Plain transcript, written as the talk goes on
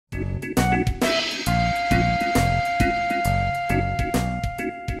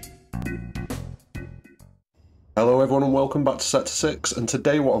Hello everyone and welcome back to Sector 6, and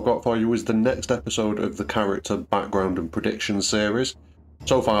today what I've got for you is the next episode of the character background and prediction series.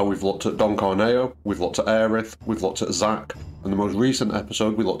 So far we've looked at Don Corneo, we've looked at Aerith, we've looked at Zack, and the most recent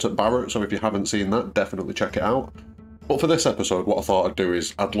episode we looked at Barrett, so if you haven't seen that, definitely check it out. But for this episode, what I thought I'd do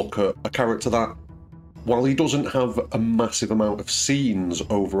is I'd look at a character that, while he doesn't have a massive amount of scenes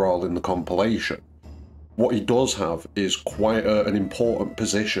overall in the compilation, what he does have is quite an important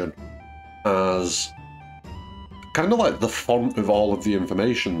position as kind of like the font of all of the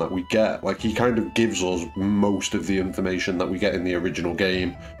information that we get. Like, he kind of gives us most of the information that we get in the original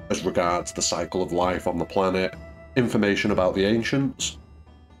game as regards the cycle of life on the planet, information about the ancients,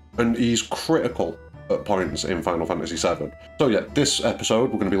 and he's critical at points in Final Fantasy VII. So yeah, this episode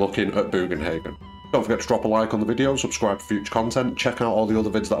we're going to be looking at Bugenhagen. Don't forget to drop a like on the video, subscribe for future content, check out all the other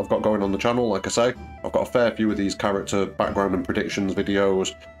vids that I've got going on the channel. Like I say, I've got a fair few of these character background and predictions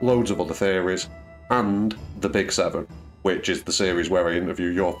videos, loads of other theories, and the Big 7, which is the series where I interview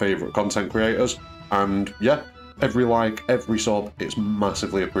your favourite content creators. And yeah, every like, every sub, it's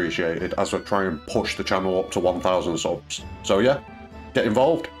massively appreciated as I try and push the channel up to 1,000 subs. So yeah, get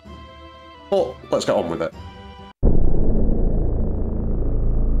involved. But let's get on with it.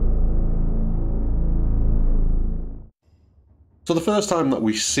 So the first time that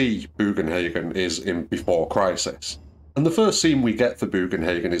we see Bugenhagen is in Before Crisis. And the first scene we get for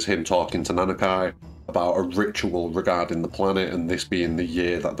Bugenhagen is him talking to Nanakai about a ritual regarding the planet, and this being the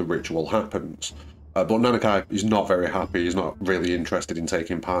year that the ritual happens. But Nanakai is not very happy, he's not really interested in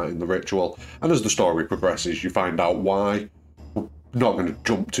taking part in the ritual, and as the story progresses you find out why. We're not going to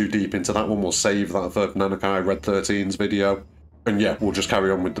jump too deep into that one, we'll save that for Nanakai Red 13's video, and yeah, we'll just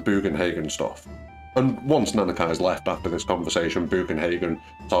carry on with the Bugenhagen stuff. And once Nanakai's left after this conversation, Bugenhagen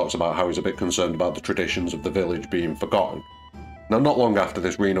talks about how he's a bit concerned about the traditions of the village being forgotten. Now, not long after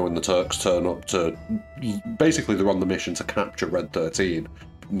this, Reno and the Turks turn up to... basically, they're on the mission to capture Red 13,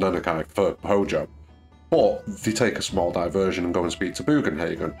 Nanakai, for Hojo. But they take a small diversion and go and speak to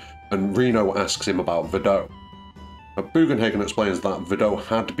Bugenhagen, and Reno asks him about Vidot. Now, Bugenhagen explains that Vidot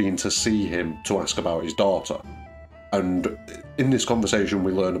had been to see him to ask about his daughter. And in this conversation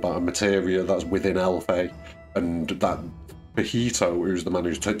we learn about a materia that's within Elfay, and that Fajito, who's the man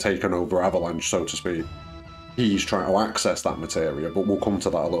who's taken over Avalanche, so to speak, he's trying to access that materia, but we'll come to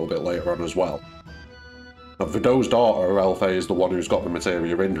that a little bit later on as well. Now, Vidot's daughter, Elfay, is the one who's got the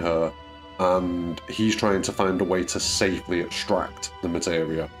materia in her, and he's trying to find a way to safely extract the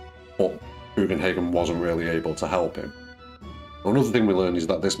materia, but Bugenhagen wasn't really able to help him. Another thing we learn is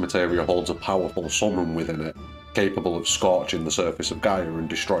that this materia holds a powerful summon within it, capable of scorching the surface of Gaia and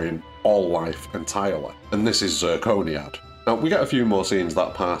destroying all life entirely. And this is Zirconiad. Now, we get a few more scenes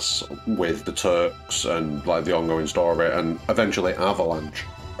that pass with the Turks and like the ongoing story, and eventually Avalanche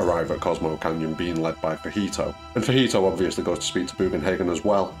arrive at Cosmo Canyon being led by Fajito. And Fajito obviously goes to speak to Bugenhagen as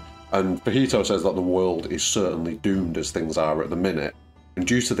well, and Fajito says that the world is certainly doomed as things are at the minute, and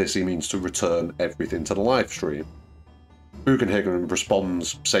due to this he means to return everything to the live stream. Bugenhagen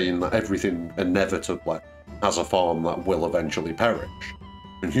responds saying that everything inevitably has a form that will eventually perish,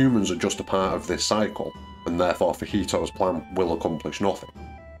 and humans are just a part of this cycle, and therefore Fajito's plan will accomplish nothing.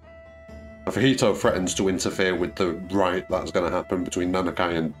 Now, Fajito threatens to interfere with the rite that's going to happen between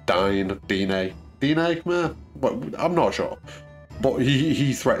Nanakai and Dine? Well, I'm not sure. But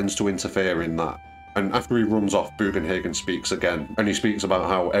he threatens to interfere in that, and after he runs off, Bugenhagen speaks again, and he speaks about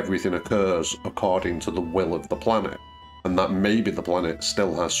how everything occurs according to the will of the planet, and that maybe the planet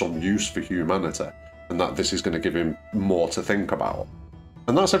still has some use for humanity, and that this is going to give him more to think about.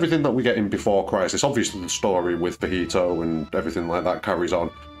 And that's everything that we get in Before Crisis. Obviously the story with Fajito and everything like that carries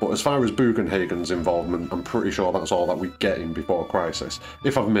on, but as far as Bugenhagen's involvement, I'm pretty sure that's all that we get in Before Crisis.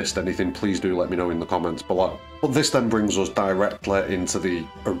 If I've missed anything, please do let me know in the comments below. But this then brings us directly into the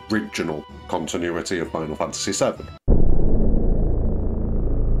original continuity of Final Fantasy VII.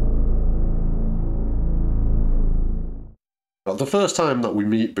 Now, the first time that we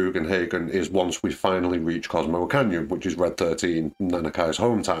meet Bugenhagen is once we finally reach Cosmo Canyon, which is Red 13, Nanakai's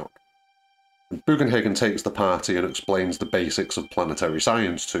hometown. Bugenhagen takes the party and explains the basics of planetary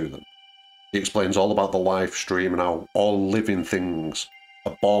science to them. He explains all about the life stream and how all living things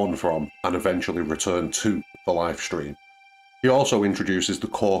are born from and eventually return to the life stream. He also introduces the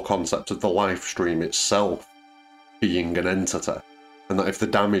core concept of the life stream itself being an entity, and that if the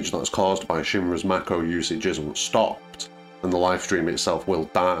damage that's caused by Shinra's Mako usage isn't stopped, and the life stream itself will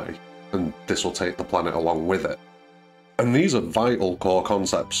die, and this will take the planet along with it. And these are vital core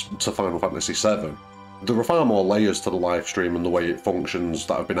concepts to Final Fantasy VII. There are far more layers to the life stream and the way it functions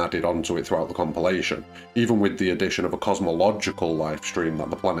that have been added onto it throughout the compilation, even with the addition of a cosmological life stream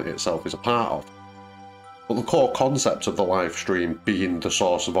that the planet itself is a part of. But the core concept of the life stream being the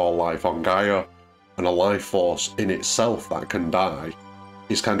source of all life on Gaia, and a life force in itself that can die,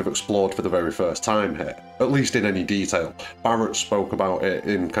 is kind of explored for the very first time here, at least in any detail. Barrett spoke about it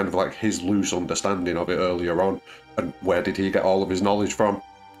in kind of like his loose understanding of it earlier on, and where did he get all of his knowledge from?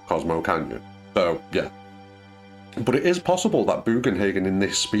 Cosmo Canyon. So, yeah. But it is possible that Bugenhagen in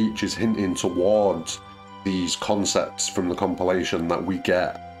this speech is hinting towards these concepts from the compilation that we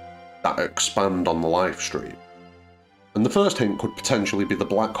get that expand on the life stream. And the first hint could potentially be the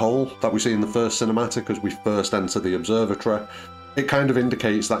black hole that we see in the first cinematic as we first enter the observatory. It kind of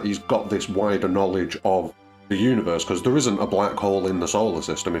indicates that he's got this wider knowledge of the universe, because there isn't a black hole in the solar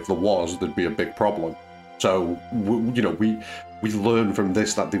system. If there was, there'd be a big problem. So, you know, we learn from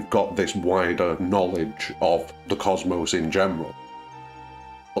this that they've got this wider knowledge of the cosmos in general.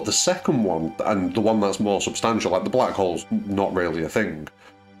 But the second one, and the one that's more substantial, like the black hole's not really a thing,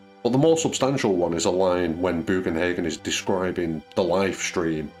 but the more substantial one is a line when Bugenhagen is describing the life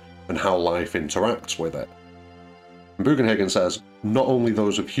stream and how life interacts with it. And Bugenhagen says, not only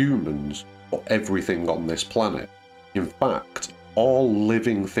those of humans, but everything on this planet. In fact, all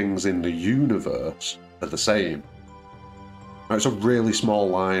living things in the universe are the same. Now, it's a really small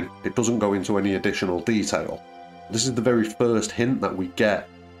line, it doesn't go into any additional detail. This is the very first hint that we get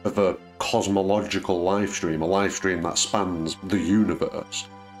of a cosmological life stream, a life stream that spans the universe,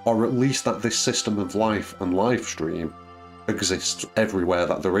 or at least that this system of life and life stream exists everywhere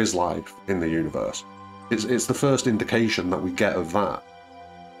that there is life in the universe. It's the first indication that we get of that.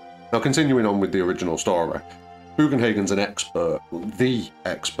 Now, continuing on with the original story, Bugenhagen's an expert, the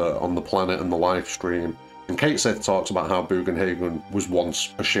expert on the planet and the life stream, and Kate Sith talks about how Bugenhagen was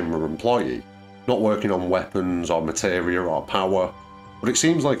once a Shinra employee, not working on weapons or materia or power, but it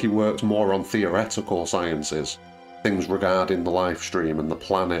seems like he worked more on theoretical sciences, things regarding the life stream and the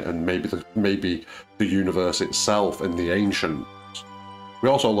planet and maybe the universe itself and the ancients. We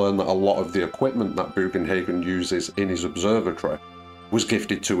also learn that a lot of the equipment that Bugenhagen uses in his observatory was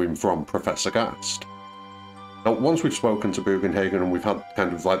gifted to him from Professor Gast. Now, once we've spoken to Bugenhagen and we've had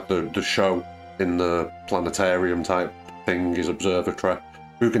kind of like the show in the planetarium type thing, his observatory,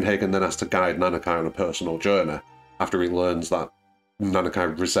 Bugenhagen then has to guide Nanakai on a personal journey after he learns that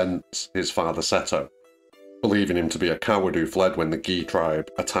Nanakai resents his father Seto, believing him to be a coward who fled when the Gi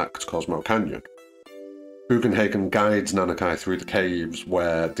tribe attacked Cosmo Canyon. Bugenhagen guides Nanakai through the caves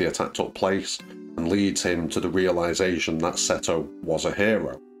where the attack took place and leads him to the realization that Seto was a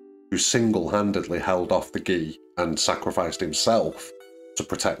hero, who single-handedly held off the Gi and sacrificed himself to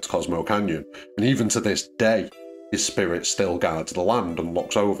protect Cosmo Canyon, and even to this day, his spirit still guards the land and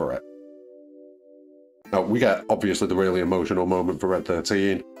looks over it. Now, we get, obviously, the really emotional moment for Red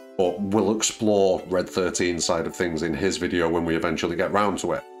 13, but we'll explore Red 13's side of things in his video when we eventually get round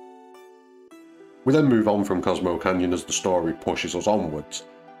to it. We then move on from Cosmo Canyon as the story pushes us onwards,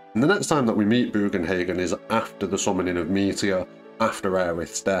 and the next time that we meet Bugenhagen is after the summoning of Meteor, after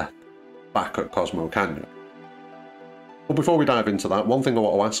Aerith's death, back at Cosmo Canyon. But before we dive into that, one thing I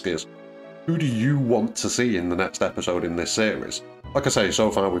want to ask is, who do you want to see in the next episode in this series? Like I say,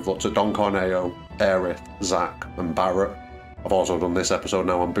 so far we've looked at Don Corneo, Aerith, Zack and Barrett. I've also done this episode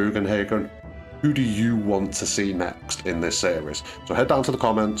now on Bugenhagen. Who do you want to see next in this series? So head down to the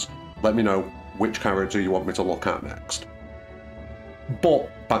comments, let me know which character you want me to look at next.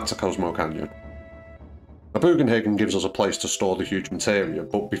 But back to Cosmo Canyon. Now, Bugenhagen gives us a place to store the huge materia,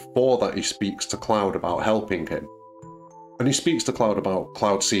 but before that he speaks to Cloud about helping him. And he speaks to Cloud about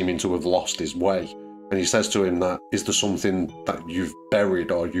Cloud seeming to have lost his way, and he says to him that, is there something that you've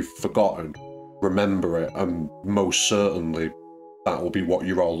buried or you've forgotten? Remember it, and most certainly that will be what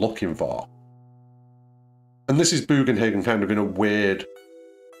you're all looking for. And this is Bugenhagen kind of in a weird,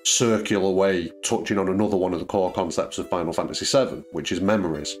 circular way touching on another one of the core concepts of Final Fantasy VII, which is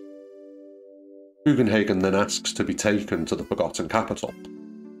memories. Bugenhagen then asks to be taken to the Forgotten Capital,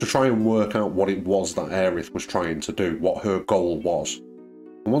 to try and work out what it was that Aerith was trying to do, what her goal was.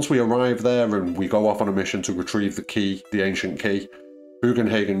 And once we arrive there and we go off on a mission to retrieve the key, the ancient key,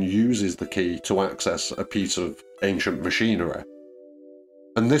 Bugenhagen uses the key to access a piece of ancient machinery.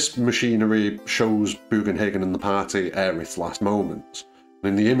 And this machinery shows Bugenhagen and the party Aerith's last moments. And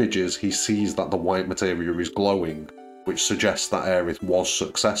in the images he sees that the white materia is glowing, which suggests that Aerith was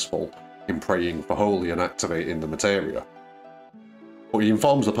successful in praying for holy and activating the materia. But he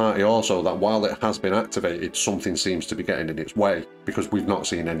informs the party also that while it has been activated, something seems to be getting in its way, because we've not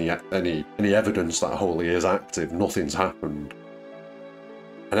seen any evidence that holy is active, nothing's happened.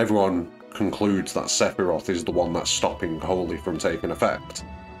 And everyone concludes that Sephiroth is the one that's stopping holy from taking effect.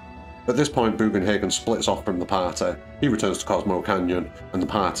 At this point, Bugenhagen splits off from the party, he returns to Cosmo Canyon, and the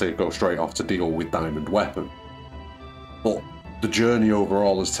party go straight off to deal with Diamond Weapon. But the journey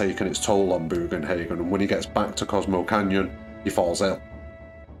overall has taken its toll on Bugenhagen, and when he gets back to Cosmo Canyon, he falls ill.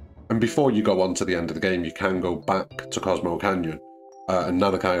 And before you go on to the end of the game, you can go back to Cosmo Canyon, and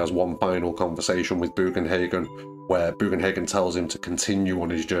Nanakai has one final conversation with Bugenhagen, where Bugenhagen tells him to continue on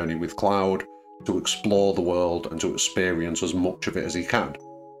his journey with Cloud, to explore the world and to experience as much of it as he can.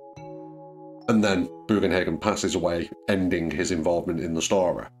 And then Bugenhagen passes away, ending his involvement in the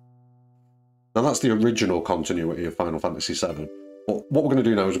story. Now that's the original continuity of Final Fantasy VII, but what we're going to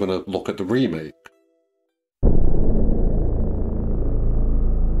do now is we're going to look at the remake.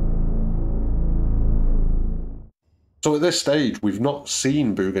 So at this stage, we've not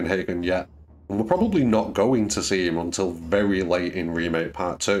seen Bugenhagen yet, and we're probably not going to see him until very late in Remake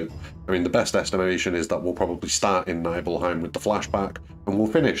Part 2. I mean, the best estimation is that we'll probably start in Nibelheim with the flashback, and we'll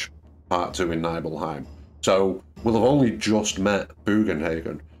finish Part 2 in Nibelheim. So we'll have only just met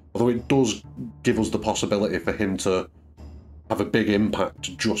Bugenhagen, although it does give us the possibility for him to have a big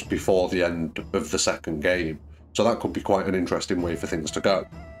impact just before the end of the second game. So that could be quite an interesting way for things to go.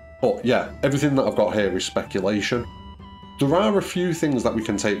 But yeah, everything that I've got here is speculation. There are a few things that we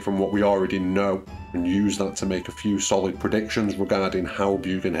can take from what we already know and use that to make a few solid predictions regarding how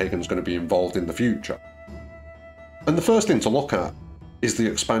Bugenhagen's going to be involved in the future. And the first thing to look at is the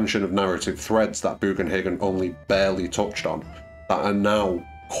expansion of narrative threads that Bugenhagen only barely touched on, that are now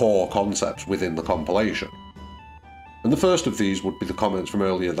core concepts within the compilation. And the first of these would be the comments from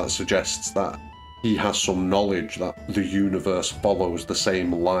earlier that suggests that he has some knowledge that the universe follows the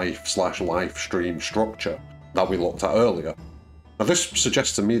same life/life stream structure that we looked at earlier. Now this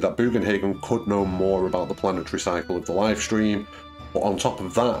suggests to me that Bugenhagen could know more about the planetary cycle of the life stream, but on top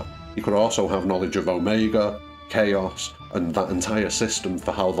of that, he could also have knowledge of Omega, Chaos, and that entire system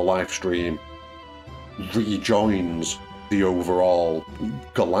for how the life stream rejoins the overall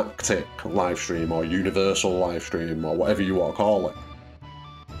galactic live stream or universal live stream or whatever you want to call it.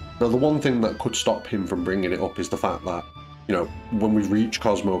 Now the one thing that could stop him from bringing it up is the fact that, you know, when we reach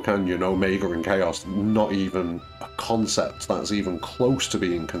Cosmo Canyon, Omega and Chaos, not even a concept that's even close to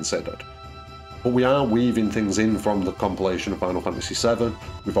being considered. But we are weaving things in from the compilation of Final Fantasy VII.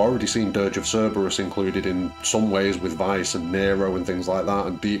 We've already seen Dirge of Cerberus included in some ways with Vice and Nero and things like that,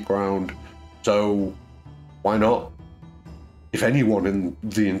 and Deep Ground. So why not? If anyone in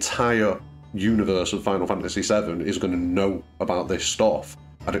the entire universe of Final Fantasy VII is going to know about this stuff,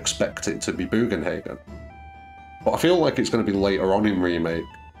 I'd expect it to be Bugenhagen. But I feel like it's going to be later on in Remake,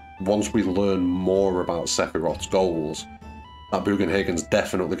 once we learn more about Sephiroth's goals, that Bugenhagen's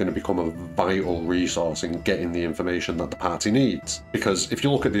definitely going to become a vital resource in getting the information that the party needs. Because if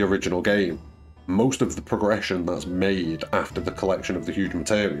you look at the original game, most of the progression that's made after the collection of the huge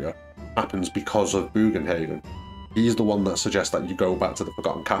materia happens because of Bugenhagen. He's the one that suggests that you go back to the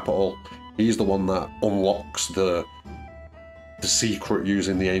Forgotten Capital. He's the one that unlocks the secret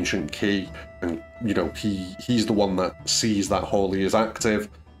using the ancient key, and you know, he's the one that sees that Holy is active.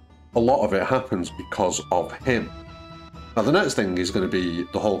 A lot of it happens because of him. Now the next thing is going to be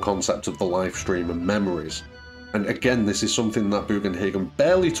the whole concept of the live stream and memories. And again, this is something that Bugenhagen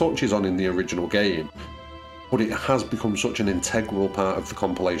barely touches on in the original game, but it has become such an integral part of the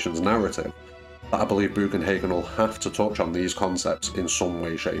compilation's narrative that I believe Bugenhagen will have to touch on these concepts in some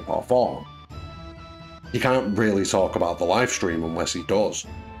way, shape or form. He can't really talk about the live stream unless he does.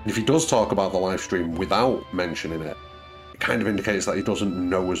 And if he does talk about the live stream without mentioning it, it kind of indicates that he doesn't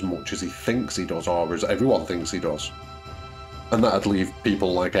know as much as he thinks he does, or as everyone thinks he does. And that'd leave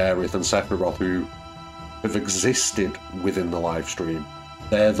people like Aerith and Sephiroth, who have existed within the live stream.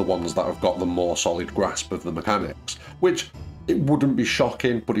 They're the ones that have got the more solid grasp of the mechanics, which it wouldn't be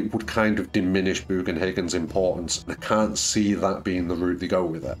shocking, but it would kind of diminish Bugenhagen's importance, and I can't see that being the route they go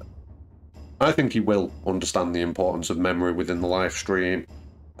with it. I think he will understand the importance of memory within the live stream.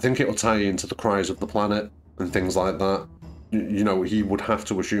 I think it'll tie into the cries of the planet and things like that. You know, he would have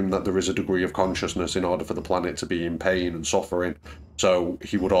to assume that there is a degree of consciousness in order for the planet to be in pain and suffering, so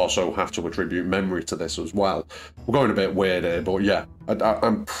he would also have to attribute memory to this as well. We're going a bit weird here, but yeah,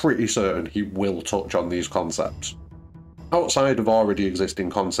 I'm pretty certain he will touch on these concepts. Outside of already existing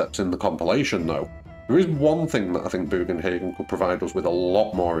concepts in the compilation though, there is one thing that I think Bugenhagen could provide us with a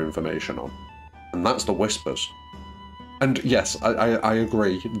lot more information on, and that's the Whispers. And yes, I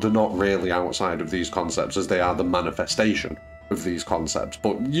agree, they're not really outside of these concepts as they are the manifestation of these concepts,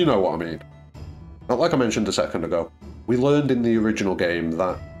 but you know what I mean. Now, like I mentioned a second ago, we learned in the original game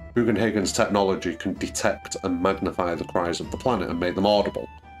that Bugenhagen's technology can detect and magnify the cries of the planet and make them audible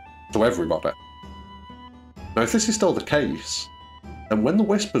to everybody. Now if this is still the case, And when the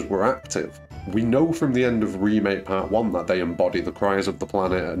Whispers were active, we know from the end of Remake Part 1 that they embody the cries of the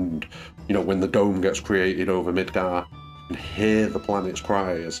planet, and, you know, when the dome gets created over Midgar, you can hear the planet's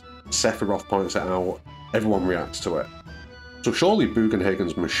cries, Sephiroth points it out, everyone reacts to it. So surely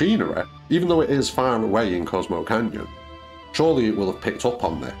Bugenhagen's machinery, even though it is far away in Cosmo Canyon, surely it will have picked up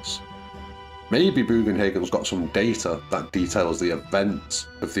on this. Maybe Bugenhagen's got some data that details the events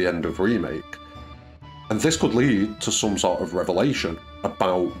of the end of Remake, and this could lead to some sort of revelation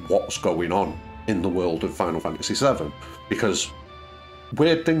about what's going on in the world of Final Fantasy VII, because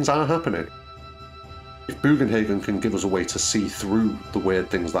weird things are happening. If Bugenhagen can give us a way to see through the weird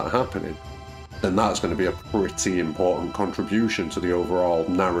things that are happening, then that's going to be a pretty important contribution to the overall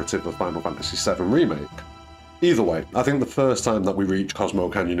narrative of Final Fantasy VII Remake. Either way, I think the first time that we reach Cosmo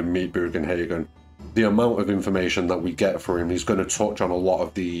Canyon and meet Bugenhagen, the amount of information that we get for him is going to touch on a lot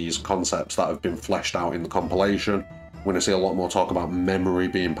of these concepts that have been fleshed out in the compilation. We're going to see a lot more talk about memory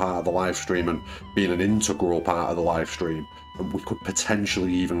being part of the live stream and being an integral part of the live stream. And we could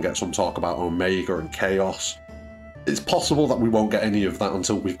potentially even get some talk about Omega and Chaos. It's possible that we won't get any of that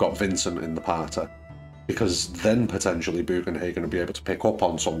until we've got Vincent in the party, because then potentially Bugenhagen will be able to pick up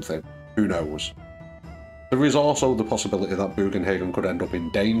on something. Who knows? There is also the possibility that Bugenhagen could end up in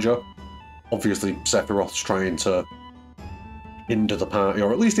danger. Obviously, Sephiroth's trying to hinder the party,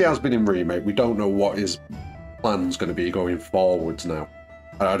 or at least he has been in Remake. We don't know what his plan's going to be going forwards now.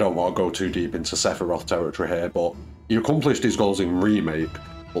 I don't want to go too deep into Sephiroth territory here, but he accomplished his goals in Remake,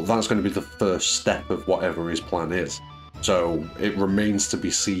 but that's going to be the first step of whatever his plan is. So it remains to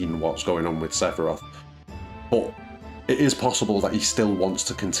be seen what's going on with Sephiroth. But it is possible that he still wants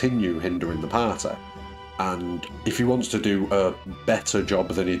to continue hindering the party. And if he wants to do a better job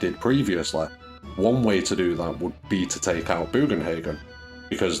than he did previously, one way to do that would be to take out Bugenhagen,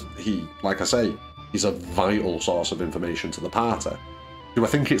 because he, like I say, he's a vital source of information to the party. Do I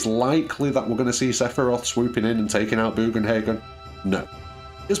think it's likely that we're going to see Sephiroth swooping in and taking out Bugenhagen? No.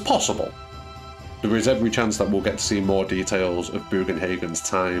 It's possible. There is every chance that we'll get to see more details of Bugenhagen's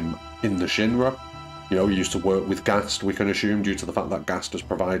time in the Shinra. You know, he used to work with Gast, we can assume, due to the fact that Gast has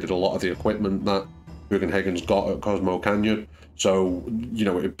provided a lot of the equipment that Bugenhagen's got at Cosmo Canyon. So, you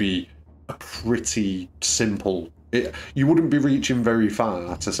know, it'd be a pretty simple... you wouldn't be reaching very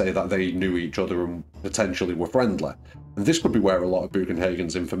far to say that they knew each other and potentially were friendly. And this could be where a lot of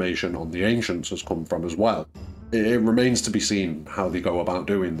Bugenhagen's information on the Ancients has come from as well. It remains to be seen how they go about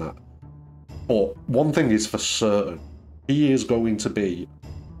doing that. But one thing is for certain, he is going to be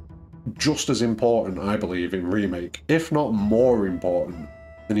just as important, I believe, in Remake, if not more important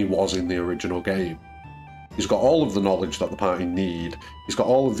than he was in the original game. He's got all of the knowledge that the party need, he's got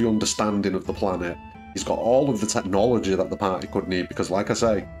all of the understanding of the planet, he's got all of the technology that the party could need, because like I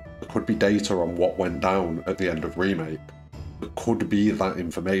say, there could be data on what went down at the end of Remake. There could be that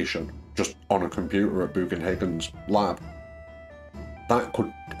information just on a computer at Bugenhagen's lab. That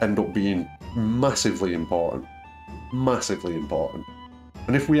could end up being massively important. Massively important.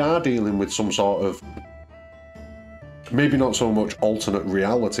 And if we are dealing with some sort of, maybe not so much alternate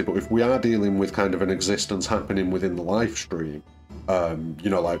reality, but if we are dealing with kind of an existence happening within the live stream, you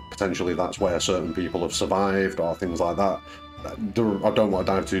know, like potentially that's where certain people have survived or things like that. I don't want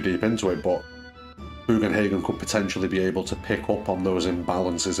to dive too deep into it, but Bugenhagen could potentially be able to pick up on those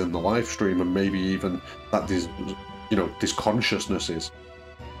imbalances in the live stream, and maybe even that these, you know, these consciousnesses,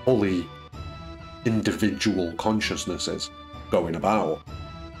 fully individual consciousnesses going about.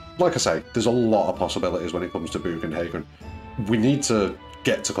 Like I say, there's a lot of possibilities when it comes to Bugenhagen. We need to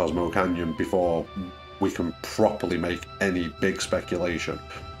get to Cosmo Canyon before we can properly make any big speculation,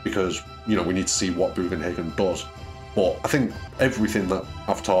 because, you know, we need to see what Bugenhagen does. But I think everything that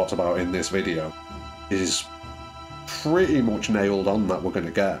I've talked about in this video is pretty much nailed on that we're going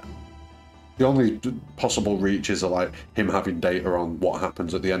to get. The only possible reaches are like him having data on what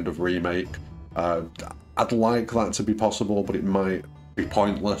happens at the end of Remake. I'd like that to be possible, but it might be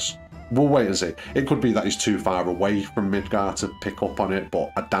pointless. We'll wait and see. It could be that he's too far away from Midgar to pick up on it,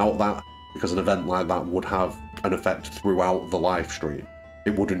 but I doubt that, because an event like that would have an effect throughout the live stream.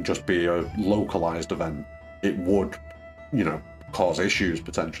 It wouldn't just be a localized event. It would, you know, cause issues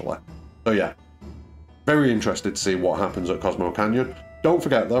potentially. So yeah, very interested to see what happens at Cosmo Canyon. Don't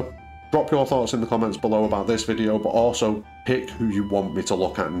forget though, drop your thoughts in the comments below about this video, but also pick who you want me to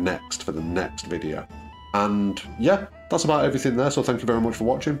look at next for the next video. And yeah, that's about everything there, so thank you very much for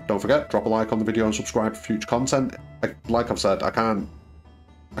watching. Don't forget, drop a like on the video and subscribe for future content. Like I've said, I can't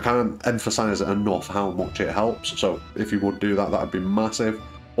emphasize it enough how much it helps, so if you would do that, that'd be massive.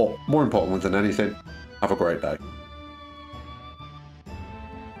 But more importantly than anything, have a great day.